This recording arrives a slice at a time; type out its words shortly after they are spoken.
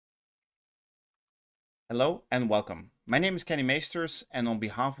Hello and welcome. My name is Kenny Meesters, and on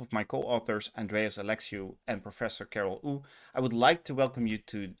behalf of my co-authors Andreas Alexiou and Professor Carol Wu, I would like to welcome you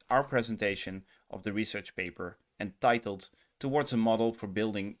to our presentation of the research paper entitled Towards a Model for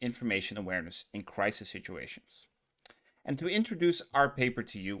Building Information Awareness in Crisis Situations. And to introduce our paper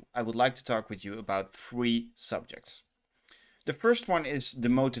to you, I would like to talk with you about three subjects. The first one is the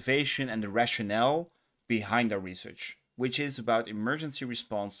motivation and the rationale behind our research, which is about emergency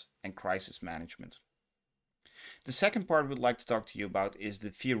response and crisis management. The second part we'd like to talk to you about is the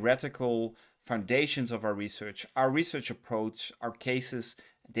theoretical foundations of our research approach, our cases,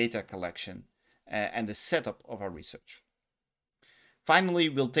 data collection, and the setup of our research. Finally,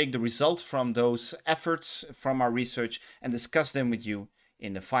 we'll take the results from those efforts from our research and discuss them with you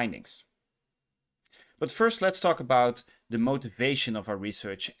in the findings. But first, let's talk about the motivation of our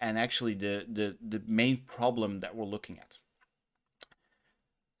research and actually the main problem that we're looking at.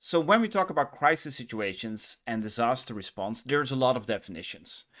 So when we talk about crisis situations and disaster response, there's a lot of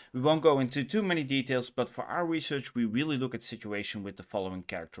definitions. We won't go into too many details, but for our research, we really look at situation with the following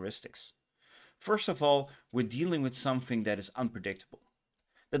characteristics. First of all, we're dealing with something that is unpredictable.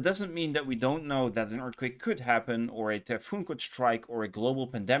 That doesn't mean that we don't know that an earthquake could happen, or a typhoon could strike, or a global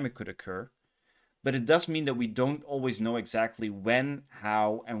pandemic could occur. But it does mean that we don't always know exactly when,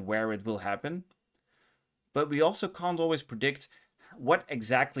 how, and where it will happen. But we also can't always predict what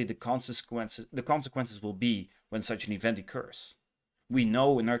exactly the consequences will be when such an event occurs. We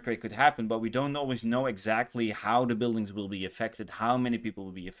know an earthquake could happen, but we don't always know exactly how the buildings will be affected, how many people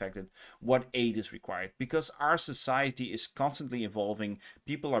will be affected, what aid is required, because our society is constantly evolving.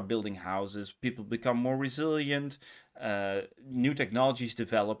 People are building houses, people become more resilient, new technologies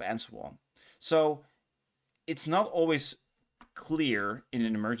develop, and so on. So it's not always clear in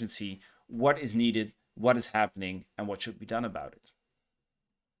an emergency what is needed, what is happening, and what should be done about it.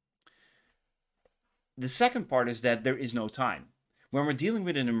 The second part is that there is no time. When we're dealing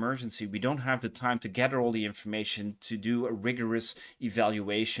with an emergency, we don't have the time to gather all the information, to do a rigorous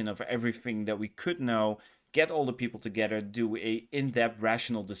evaluation of everything that we could know, get all the people together, do an in-depth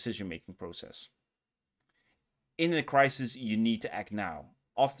rational decision-making process. In a crisis, you need to act now.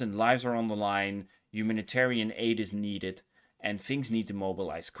 Often lives are on the line, humanitarian aid is needed, and things need to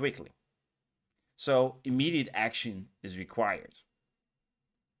mobilize quickly. So immediate action is required.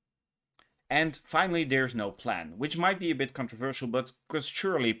 And finally, there's no plan, which might be a bit controversial, but because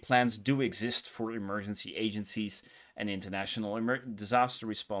surely plans do exist for emergency agencies and international disaster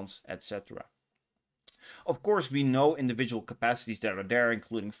response, etc. Of course, we know individual capacities that are there,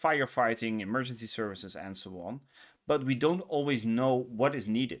 including firefighting, emergency services, and so on, but we don't always know what is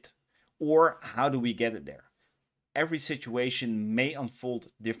needed or how do we get it there. Every situation may unfold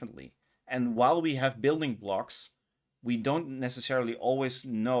differently, and while we have building blocks, we don't necessarily always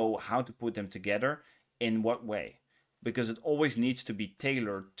know how to put them together in what way, because it always needs to be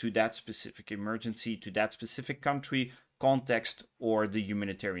tailored to that specific emergency, to that specific country, context, or the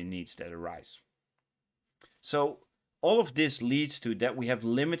humanitarian needs that arise. So all of this leads to that we have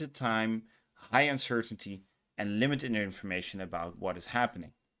limited time, high uncertainty, and limited information about what is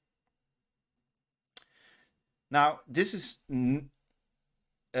happening. Now, this is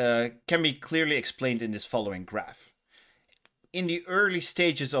can be clearly explained in this following graph. In the early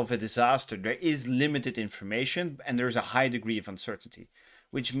stages of a disaster, there is limited information and there's a high degree of uncertainty,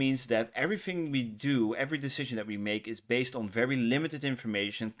 which means that everything we do, every decision that we make is based on very limited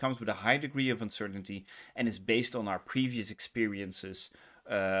information, comes with a high degree of uncertainty, and is based on our previous experiences,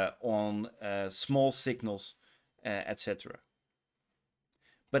 on small signals, etc.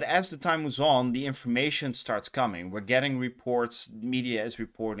 But as the time moves on, the information starts coming. We're getting reports, media is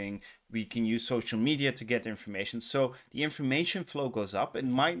reporting, we can use social media to get information. So the information flow goes up. It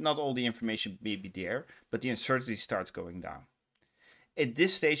might not all the information be there, but the uncertainty starts going down. At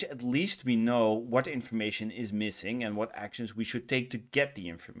this stage, at least we know what information is missing and what actions we should take to get the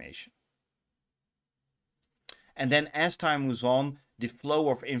information. And then as time moves on, the flow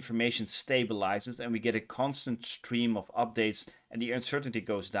of information stabilizes and we get a constant stream of updates and the uncertainty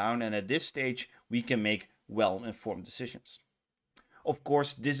goes down. And at this stage, we can make well-informed decisions. Of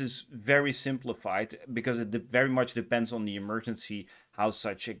course, this is very simplified because it very much depends on the emergency, how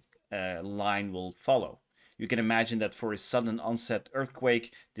such a line will follow. You can imagine that for a sudden onset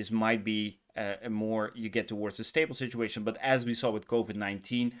earthquake, this might be you get towards a stable situation. But as we saw with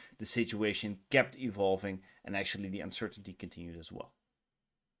COVID-19, the situation kept evolving and actually the uncertainty continued as well.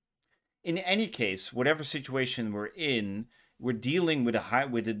 In any case, whatever situation we're in, we're dealing with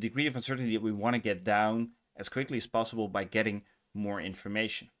a degree of uncertainty that we want to get down as quickly as possible by getting more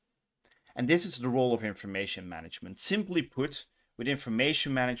information. And this is the role of information management. Simply put, With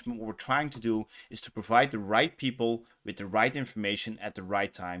information management, what we're trying to do is to provide the right people with the right information at the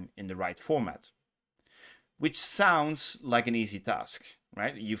right time in the right format. Which sounds like an easy task,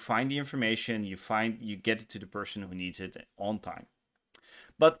 right? You find the information, you get it to the person who needs it on time.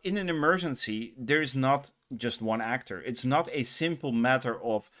 But in an emergency, there is not just one actor. It's not a simple matter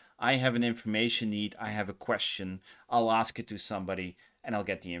of, I have an information need, I have a question, I'll ask it to somebody, and I'll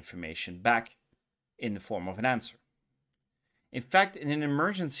get the information back in the form of an answer. In fact, in an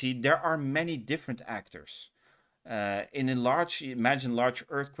emergency, there are many different actors. Imagine large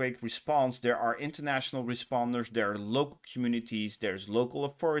earthquake response, there are international responders, there are local communities, there's local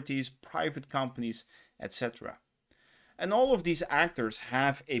authorities, private companies, etc. And all of these actors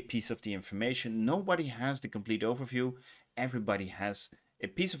have a piece of the information. Nobody has the complete overview. Everybody has a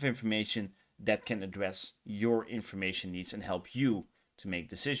piece of information that can address your information needs and help you to make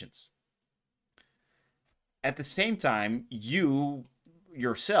decisions. At the same time, you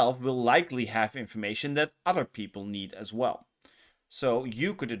yourself will likely have information that other people need as well. So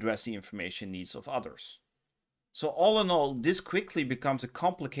you could address the information needs of others. So all in all, this quickly becomes a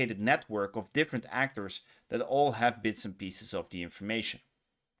complicated network of different actors that all have bits and pieces of the information.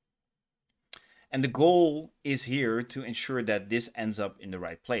 And the goal is here to ensure that this ends up in the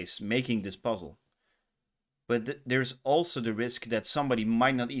right place, making this puzzle. But there's also the risk that somebody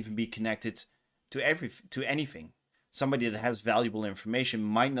might not even be connected to anything. Somebody that has valuable information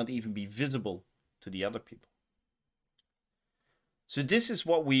might not even be visible to the other people. So this is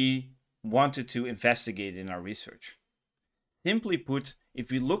what we wanted to investigate in our research. Simply put, if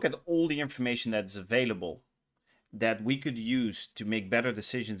we look at all the information that is available that we could use to make better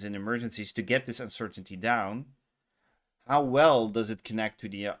decisions in emergencies to get this uncertainty down, how well does it connect to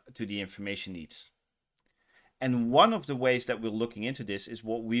the information needs? And one of the ways that we're looking into this is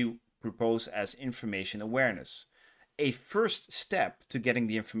what we propose as information awareness. A first step to getting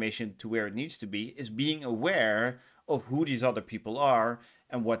the information to where it needs to be is being aware of who these other people are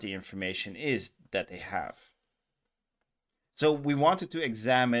and what the information is that they have. So we wanted to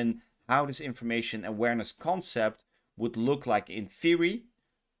examine how this information awareness concept would look like in theory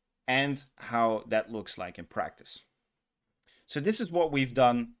and how that looks like in practice. So this is what we've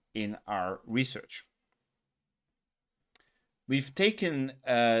done in our research. We've taken,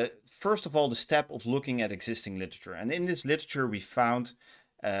 first of all, the step of looking at existing literature. And in this literature, we found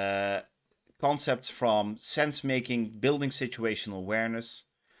concepts from sense-making, building situational awareness.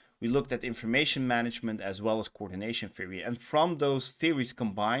 We looked at information management as well as coordination theory. And from those theories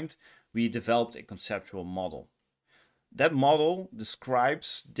combined, we developed a conceptual model. That model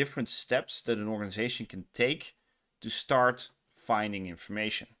describes different steps that an organization can take to start finding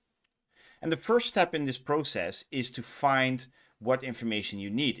information. And the first step in this process is to find what information you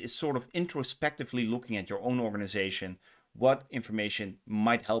need. It's sort of introspectively looking at your own organization, what information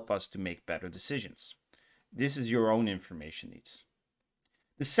might help us to make better decisions. This is your own information needs.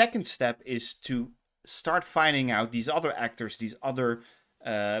 The second step is to start finding out these other actors, these other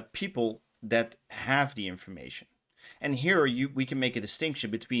people that have the information. And here we can make a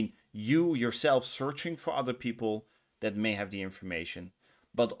distinction between you yourself searching for other people that may have the information,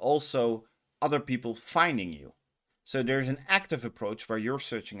 but also other people finding you. So there's an active approach where you're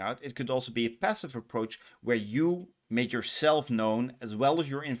searching out. It could also be a passive approach where you make yourself known as well as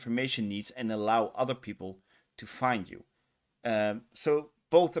your information needs and allow other people to find you. So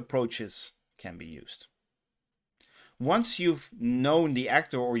both approaches can be used. Once you've known the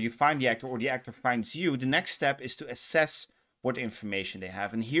actor or you find the actor or the actor finds you, the next step is to assess what information they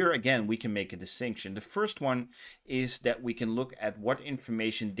have. And here again, we can make a distinction. The first one is that we can look at what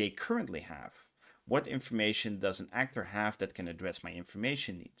information they currently have. What information does an actor have that can address my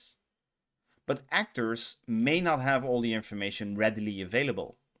information needs? But actors may not have all the information readily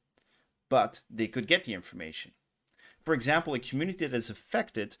available, but they could get the information. For example, a community that is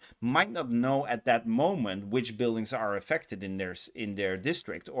affected might not know at that moment which buildings are affected in their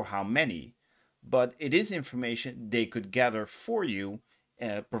district or how many, but it is information they could gather for you,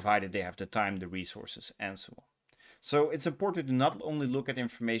 provided they have the time, the resources, and so on. So it's important to not only look at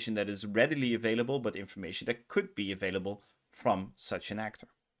information that is readily available, but information that could be available from such an actor.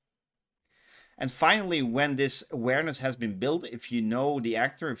 And finally, when this awareness has been built, if you know the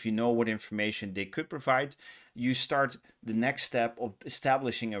actor, if you know what information they could provide, you start the next step of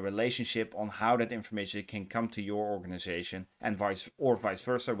establishing a relationship on how that information can come to your organization and vice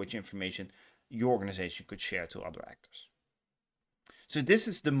versa, which information your organization could share to other actors. So this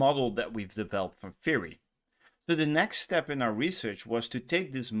is the model that we've developed from theory. So the next step in our research was to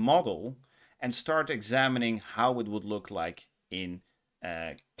take this model and start examining how it would look like in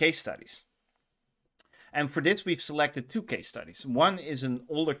case studies. And for this, we've selected two case studies. One is an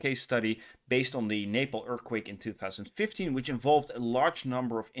older case study based on the Nepal earthquake in 2015, which involved a large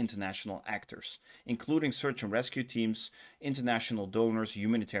number of international actors, including search and rescue teams, international donors,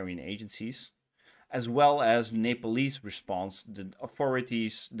 humanitarian agencies, as well as Nepalese response, the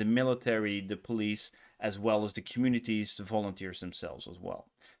authorities, the military, the police, as well as the communities, the volunteers themselves as well.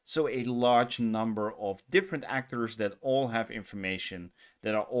 So a large number of different actors that all have information,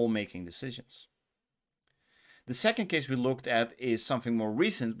 that are all making decisions. The second case we looked at is something more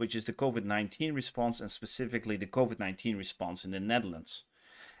recent, which is the COVID-19 response, and specifically the COVID-19 response in the Netherlands.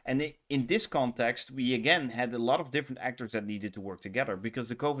 And in this context, we again had a lot of different actors that needed to work together, because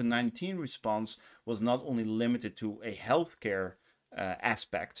the COVID-19 response was not only limited to a healthcare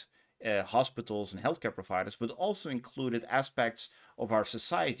aspect, hospitals and healthcare providers, but also included aspects of our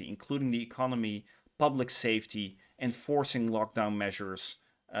society, including the economy, public safety, enforcing lockdown measures,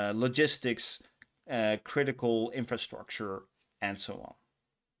 logistics, critical infrastructure, and so on.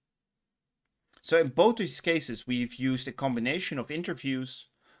 So in both these cases, we've used a combination of interviews,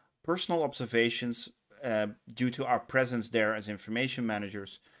 personal observations due to our presence there as information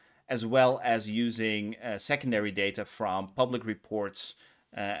managers, as well as using secondary data from public reports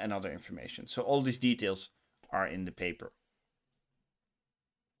and other information. So all these details are in the paper.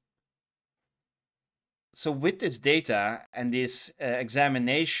 So with this data and this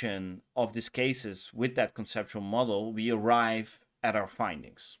examination of these cases with that conceptual model, we arrive at our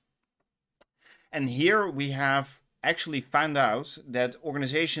findings. And here we have actually found out that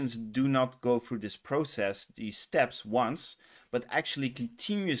organizations do not go through this process, these steps once, but actually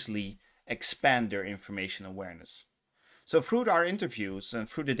continuously expand their information awareness. So through our interviews and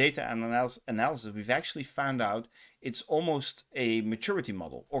through the data analysis, we've actually found out it's almost a maturity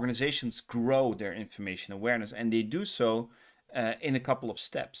model. Organizations grow their information awareness, and they do so in a couple of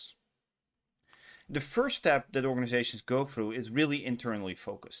steps. The first step that organizations go through is really internally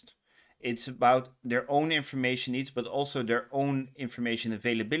focused. It's about their own information needs, but also their own information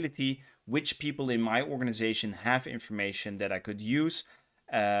availability. Which people in my organization have information that I could use?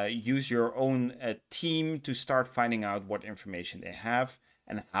 Use your own team to start finding out what information they have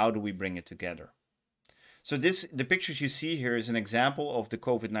and how do we bring it together. So the pictures you see here is an example of the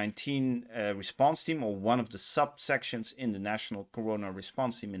COVID-19 response team, or one of the subsections in the National Corona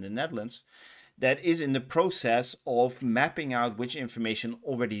Response Team in the Netherlands, that is in the process of mapping out which information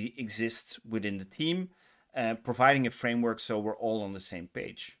already exists within the team, providing a framework so we're all on the same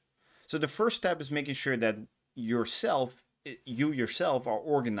page. So the first step is making sure that you yourself are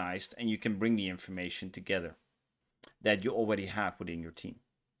organized and you can bring the information together that you already have within your team.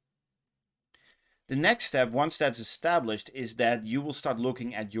 The next step, once that's established, is that you will start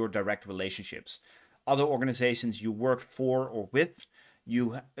looking at your direct relationships. Other organizations you work for or with,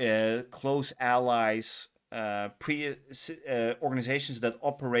 you close allies, organizations that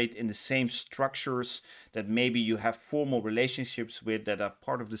operate in the same structures, that maybe you have formal relationships with, that are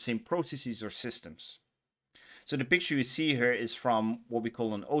part of the same processes or systems. So the picture you see here is from what we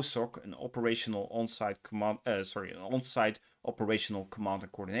call an OSOC, an operational on-site command, an on-site operational command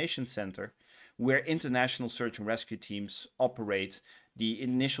and coordination center, where international search and rescue teams operate. The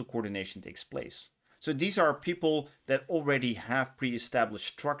initial coordination takes place. So these are people that already have pre-established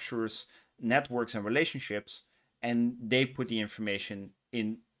structures, networks, and relationships, and they put the information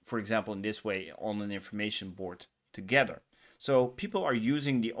in, for example, in this way, on an information board together. So people are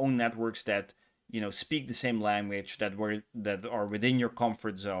using the own networks that speak the same language, that are within your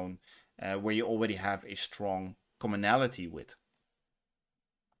comfort zone, where you already have a strong commonality with.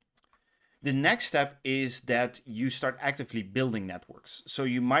 The next step is that you start actively building networks. So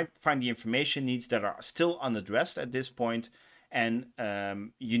you might find the information needs that are still unaddressed at this point, and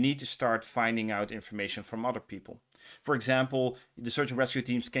you need to start finding out information from other people. For example, the search and rescue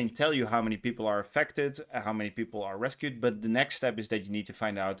teams can tell you how many people are affected, how many people are rescued, but the next step is that you need to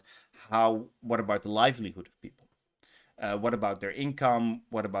find out what about the livelihood of people? What about their income?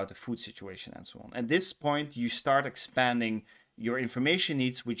 What about the food situation, and so on? At this point, you start expanding your information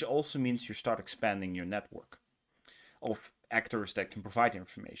needs, which also means you start expanding your network of actors that can provide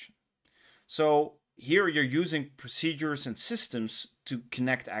information. So here you're using procedures and systems to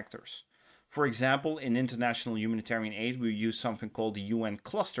connect actors. For example, in international humanitarian aid, we use something called the UN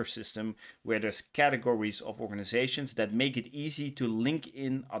cluster system, where there's categories of organizations that make it easy to link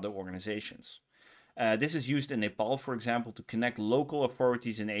in other organizations. This is used in Nepal, for example, to connect local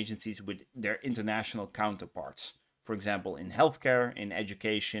authorities and agencies with their international counterparts. For example, in healthcare, in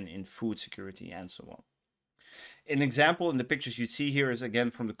education, in food security, and so on. An example in the pictures you see here is again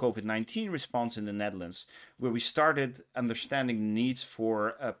from the COVID-19 response in the Netherlands, where we started understanding the needs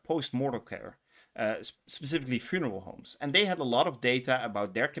for post-mortal care. specifically funeral homes. And they had a lot of data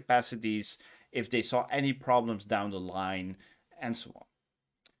about their capacities, if they saw any problems down the line, and so on.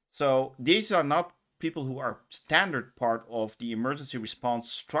 So these are not people who are standard part of the emergency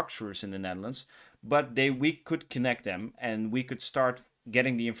response structures in the Netherlands, but we could connect them and we could start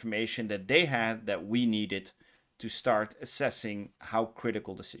getting the information that they had that we needed to start assessing how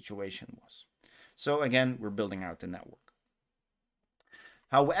critical the situation was. So again, we're building out the network.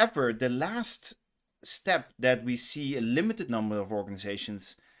 However, the last step that we see a limited number of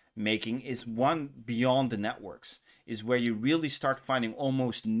organizations making is one beyond the networks, is where you really start finding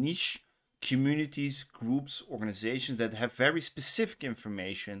almost niche communities, groups, organizations that have very specific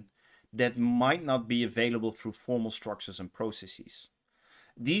information that might not be available through formal structures and processes.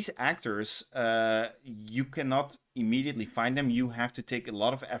 These actors, you cannot immediately find them. You have to take a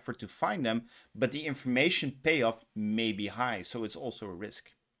lot of effort to find them, but the information payoff may be high, so it's also a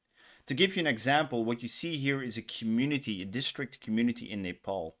risk. To give you an example, what you see here is a community, a district community in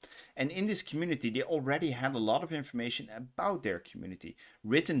Nepal. And in this community, they already had a lot of information about their community,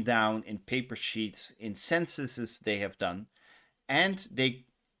 written down in paper sheets, in censuses they have done. And they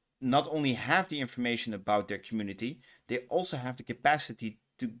not only have the information about their community, they also have the capacity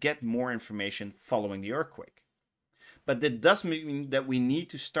to get more information following the earthquake. But that does mean that we need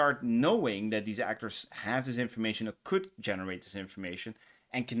to start knowing that these actors have this information or could generate this information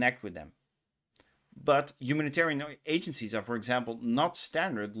and connect with them. But humanitarian agencies are, for example, not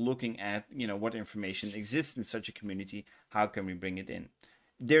standard looking at, what information exists in such a community. How can we bring it in?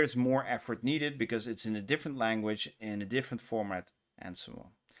 There's more effort needed because it's in a different language, in a different format, and so on.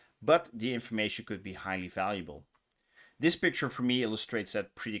 But the information could be highly valuable. This picture for me illustrates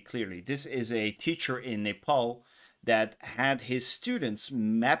that pretty clearly. This is a teacher in Nepal that had his students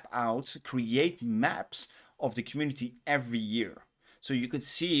create maps of the community every year. So you could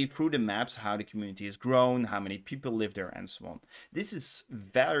see through the maps how the community has grown, how many people live there, and so on. This is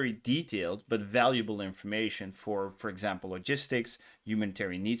very detailed but valuable information for example, logistics,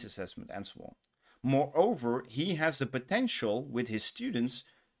 humanitarian needs assessment, and so on. Moreover, he has the potential with his students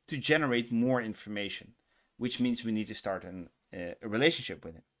to generate more information, which means we need to start a relationship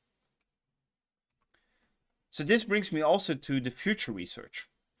with him. So this brings me also to the future research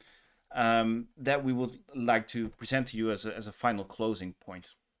that we would like to present to you as a final closing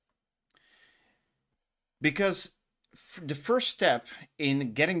point. Because the first step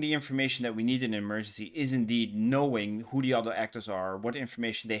in getting the information that we need in an emergency is indeed knowing who the other actors are, what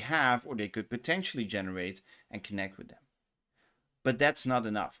information they have or they could potentially generate, and connect with them. But that's not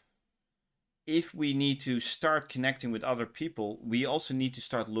enough. If we need to start connecting with other people, we also need to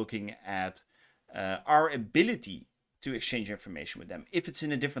start looking at our ability to exchange information with them. If it's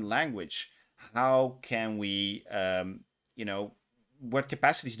in a different language, how can we, what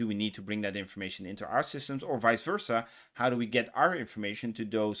capacities do we need to bring that information into our systems, or vice versa? How do we get our information to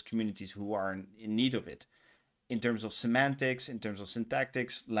those communities who are in need of it, in terms of semantics, in terms of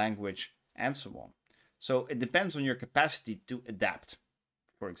syntactics, language, and so on. So it depends on your capacity to adapt,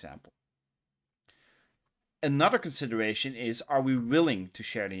 for example. Another consideration is, are we willing to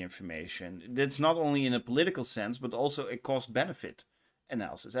share the information? That's not only in a political sense, but also a cost-benefit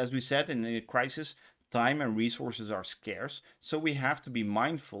analysis. As we said, in a crisis, time and resources are scarce, so we have to be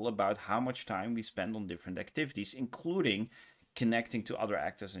mindful about how much time we spend on different activities, including connecting to other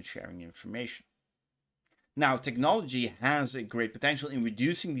actors and sharing information. Now, technology has a great potential in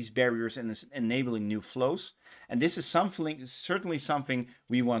reducing these barriers and enabling new flows, and this is certainly something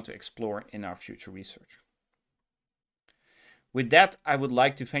we want to explore in our future research. With that, I would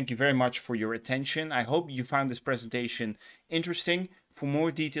like to thank you very much for your attention. I hope you found this presentation interesting. For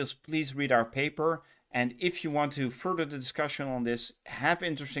more details, please read our paper. And if you want to further the discussion on this, have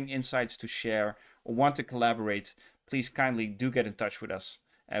interesting insights to share, or want to collaborate, please kindly do get in touch with us.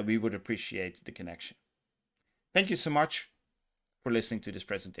 We would appreciate the connection. Thank you so much for listening to this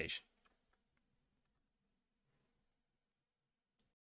presentation.